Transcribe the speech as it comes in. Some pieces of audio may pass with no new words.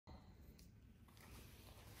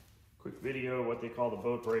Quick video of what they call the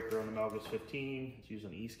boat breaker on the Melges 15. It's used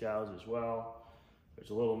on e-scows as well. There's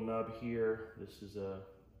a little nub here. This is a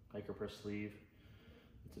micropress sleeve.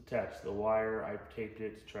 It's attached to the wire. I taped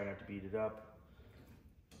it to try not to beat it up.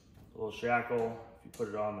 A little shackle. If you put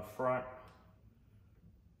it on the front,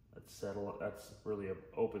 that's really an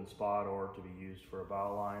open spot or to be used for a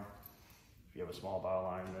bow line. If you have a small bow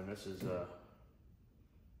line, and then this is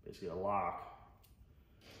basically a lock.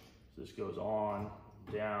 So this goes on,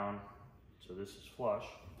 down, so this is flush.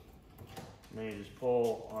 And then you just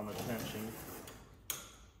pull on the tension.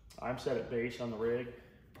 I'm set at base on the rig,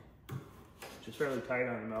 which is fairly tight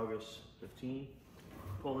on the Melges 15.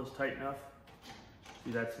 Pull this tight enough.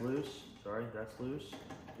 See, that's loose. Sorry, that's loose.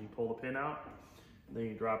 You pull the pin out, and then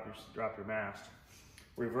you drop your mast.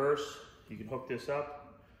 Reverse, you can hook this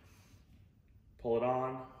up, pull it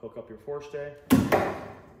on, hook up your forestay,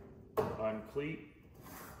 uncleat,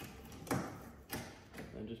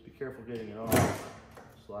 and just be careful getting it off,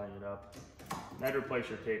 sliding it up. And I'd replace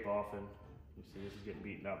your tape often. You see this is getting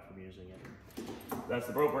beaten up from using it. That's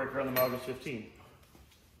the boat breaker on the Melges 15.